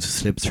drivers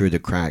slip through the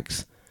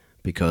cracks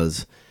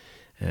because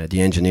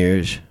the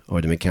engineers or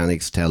the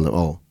mechanics tell them,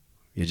 oh,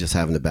 you're just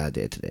having a bad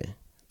day today.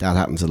 That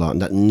happens a lot,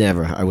 and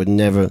I would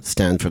never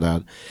stand for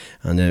that.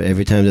 And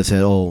every time they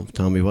said, oh,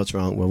 Tommy, what's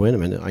wrong? Well, wait a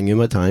minute. I knew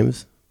my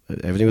times.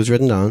 Everything was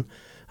written down.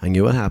 I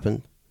knew what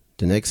happened.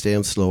 The next day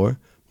I'm slower.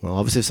 Well,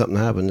 obviously something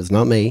happened. It's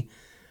not me.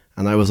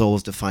 And I was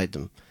always to fight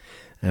them.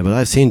 But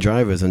I've seen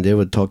drivers, and they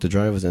would talk the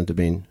drivers into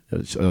being,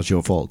 it's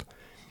your fault.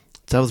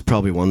 So that was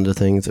probably one of the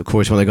things. Of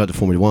course, when I got to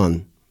Formula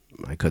 1,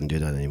 I couldn't do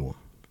that anymore.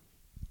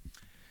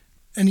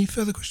 Any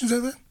further questions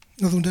over there?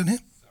 Another one down here.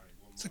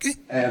 It's okay.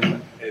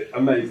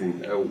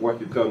 Amazing.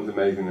 What you've done is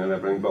amazing and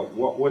everything, but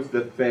what was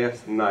the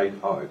best night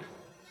out?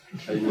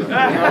 If you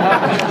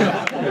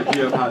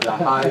have had the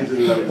highs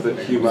and lows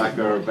that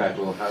Schumacher or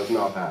Vettel has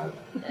not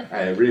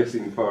had,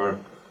 racing for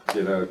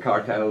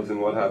cartels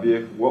and what have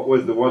you, what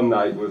was the one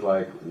night was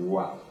like,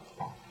 wow?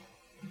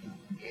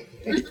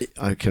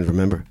 I can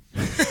remember.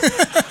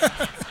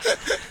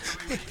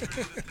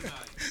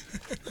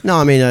 No,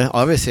 I mean,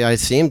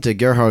 obviously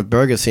Gerhard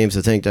Berger seems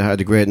to think that I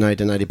had a great night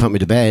the night he put me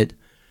to bed.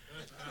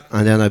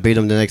 And then I beat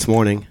him the next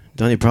morning.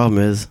 The only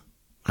problem is,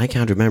 I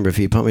can't remember if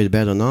he put me to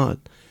bed or not.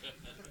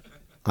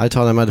 I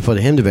thought I might have put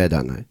him to bed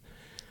that night.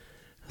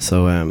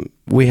 So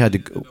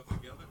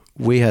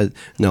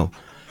no,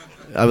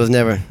 I was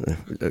never,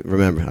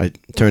 remember, I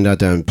turned that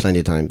down plenty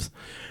of times.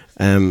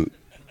 I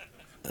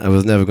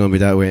was never going to be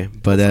that way.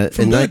 But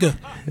from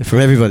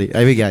everybody,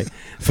 every guy,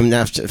 from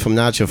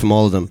Nacho, from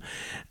all of them.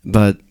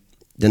 But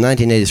the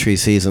 1983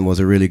 season was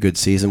a really good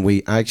season.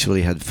 We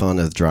actually had fun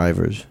as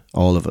drivers,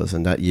 all of us,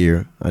 in that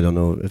year. I don't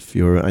know if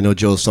I know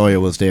Joe Sawyer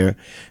was there,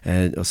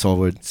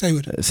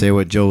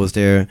 Saywood. Joe was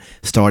there,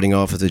 starting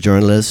off as a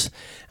journalist,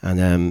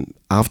 and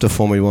after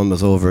Formula 1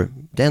 was over,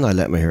 then I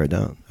let my hair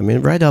down. I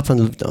mean, right up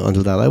until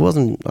that, I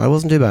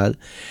wasn't too bad,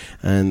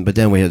 but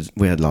then we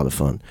had a lot of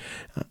fun.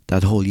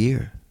 That whole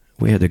year,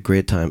 we had a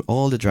great time.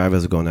 All the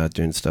drivers were going out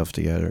doing stuff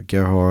together.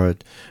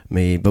 Gerhard,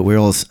 me, but we're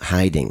all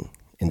hiding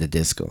in the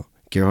disco.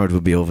 Gerhard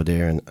would be over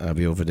there, and I'd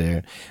be over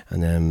there,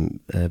 and then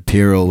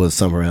Piero was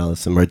somewhere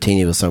else, and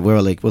Martini was somewhere.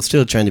 We're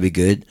still trying to be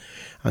good,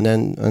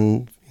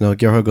 and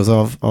Gerhard goes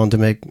off on to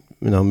make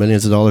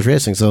millions of dollars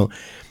racing. So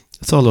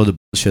it's all a load of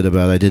bullshit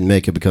about I didn't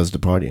make it because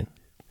of the partying.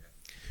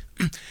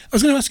 I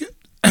was going to ask you,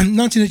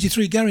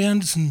 1983, Gary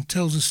Anderson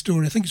tells a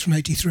story. I think it's from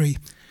 '83. I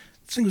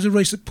think it was a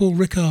race at Paul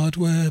Ricard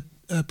where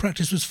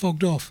practice was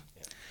fogged off,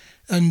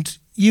 and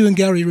you and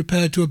Gary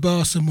repaired to a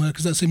bar somewhere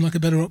because that seemed like a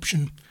better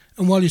option.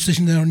 And while you're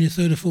sitting there on your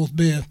third or fourth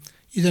beer,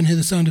 you then hear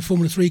the sound of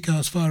Formula 3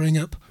 cars firing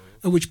up,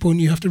 at which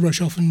point you have to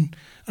rush off. And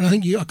I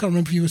think I can't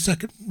remember if you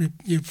were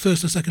your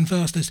first or second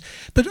fastest.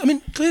 But, I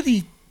mean,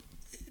 clearly,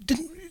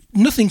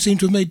 nothing seemed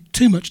to have made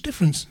too much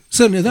difference,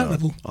 certainly at that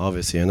level.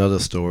 Obviously, another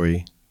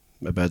story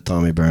about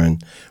Tommy Byrne,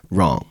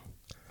 wrong.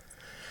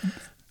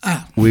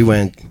 We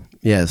went,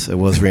 yes, it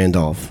was rained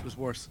off. It was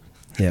worse.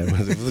 Yeah,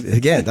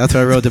 again, that's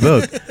why I wrote the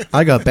book.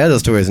 I got better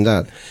stories than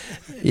that.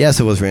 Yes,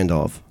 it was rained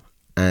off.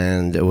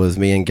 And it was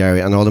me and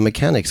Gary, and all the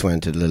mechanics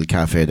went to the little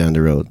cafe down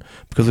the road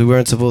because we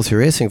weren't supposed to be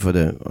racing for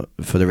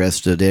the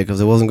rest of the day because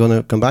it wasn't going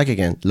to come back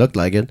again. Looked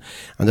like it,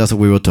 and that's what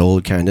we were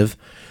told, kind of.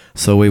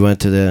 So we went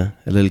to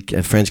a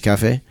little French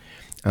cafe,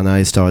 and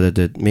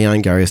me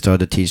and Gary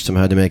started to teach them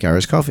how to make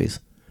Irish coffees.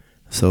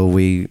 So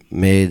we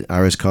made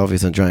Irish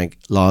coffees and drank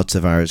lots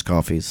of Irish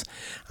coffees,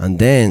 and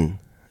then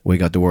we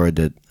got the word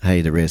that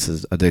hey,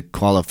 the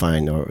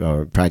qualifying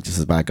or practice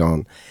is back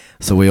on.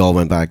 So we all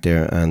went back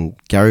there, and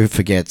Gary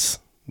forgets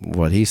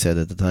what he said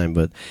at the time,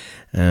 but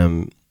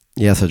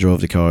yes, I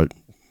drove the car,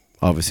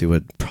 obviously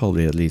with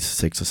probably at least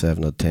 6 or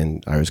 7 or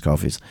 10 Irish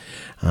coffees,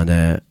 and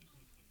I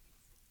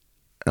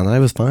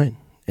was fine.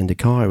 In the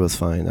car I was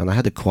fine, and I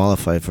had to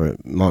qualify for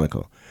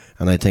Monaco,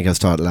 and I think I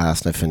started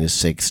last and I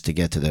finished 6th to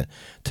get to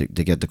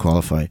get to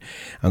qualify.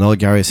 And all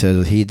Gary said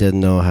was he didn't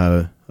know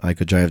how I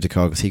could drive the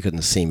car because he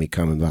couldn't see me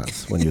coming back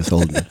when he was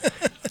holding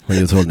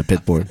the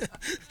pit board.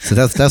 So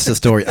that's the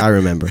story I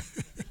remember.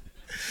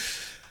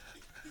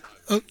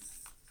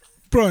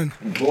 Brian.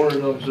 More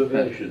an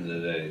observation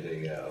than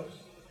anything else,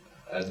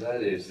 and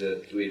that is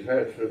that we've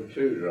heard from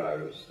 2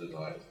 drivers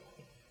tonight,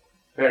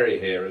 Perry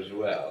here as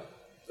well,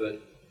 but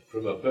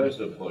from a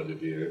personal point of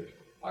view,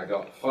 I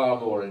got far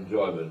more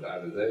enjoyment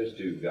out of those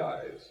 2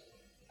 guys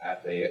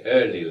at the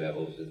early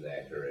levels in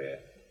their career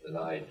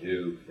than I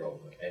do from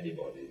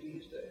anybody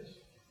these days.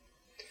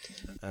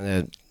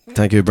 And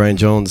thank you, Brian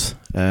Jones.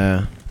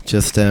 Brian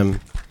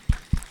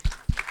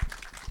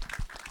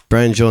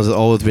Jones has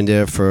always been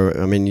there for.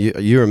 I mean,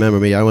 you remember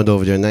me. I went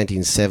over there in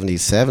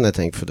 1977, I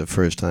think, for the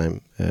first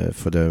time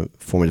for the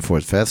Formula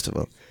Ford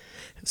Festival.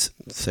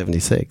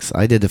 76.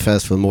 I did the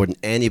festival more than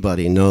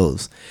anybody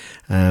knows.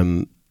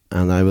 And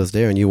I was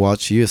there, and you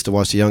used to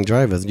watch the young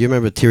drivers. Do you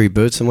remember Thierry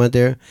Boutsen went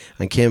there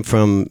and came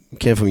from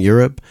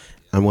Europe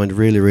and went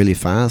really, really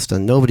fast,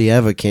 and nobody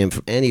ever came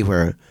from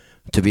anywhere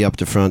to be up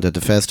the front at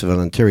the festival,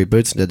 and Thierry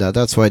Boutsen did that.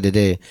 That's why the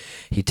day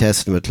he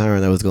tested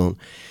McLaren, I was going,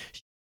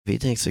 if he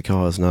thinks the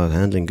car is not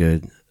handling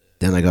good,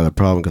 then I got a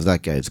problem, because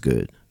that guy's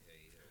good.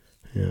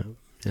 Yeah.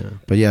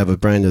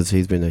 But Brian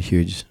he's been a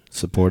huge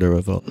supporter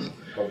of all.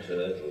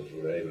 Continentals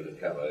were able to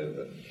come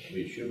over.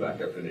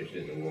 Schumacher finished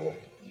in the war.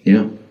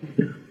 Yeah.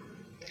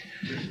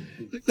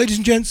 Ladies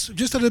and gents,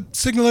 just had a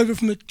signal over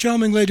from the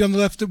charming lady on the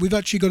left that we've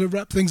actually got to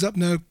wrap things up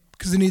now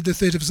because they need the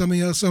theatre for something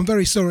else, so I'm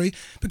very sorry.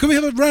 But can we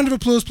have a round of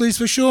applause, please,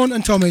 for Sean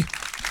and Tommy?